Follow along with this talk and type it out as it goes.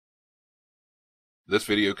This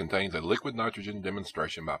video contains a liquid nitrogen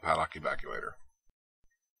demonstration by Paddock Evacuator.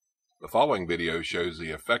 The following video shows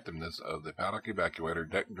the effectiveness of the Paddock Evacuator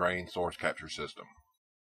deck drain source capture system.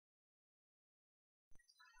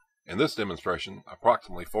 In this demonstration,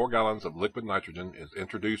 approximately 4 gallons of liquid nitrogen is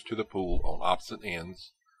introduced to the pool on opposite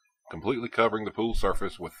ends, completely covering the pool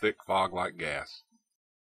surface with thick fog-like gas.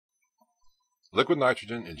 Liquid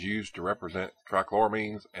nitrogen is used to represent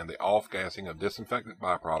trichloramines and the off-gassing of disinfectant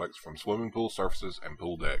byproducts from swimming pool surfaces and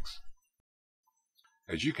pool decks.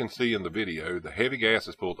 As you can see in the video, the heavy gas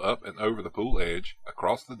is pulled up and over the pool edge,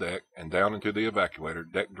 across the deck, and down into the evacuator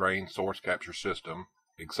deck drain source capture system,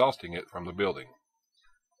 exhausting it from the building.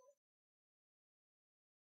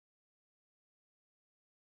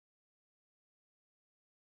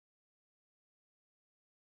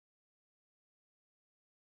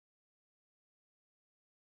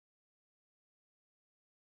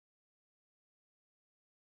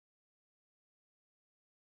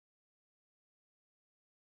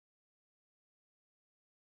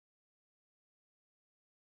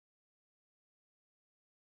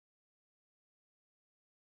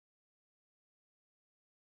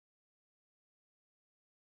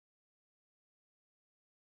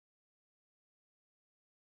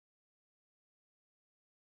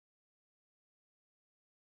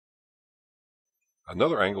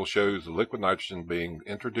 Another angle shows the liquid nitrogen being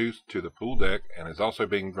introduced to the pool deck and is also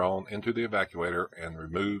being drawn into the evacuator and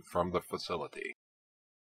removed from the facility.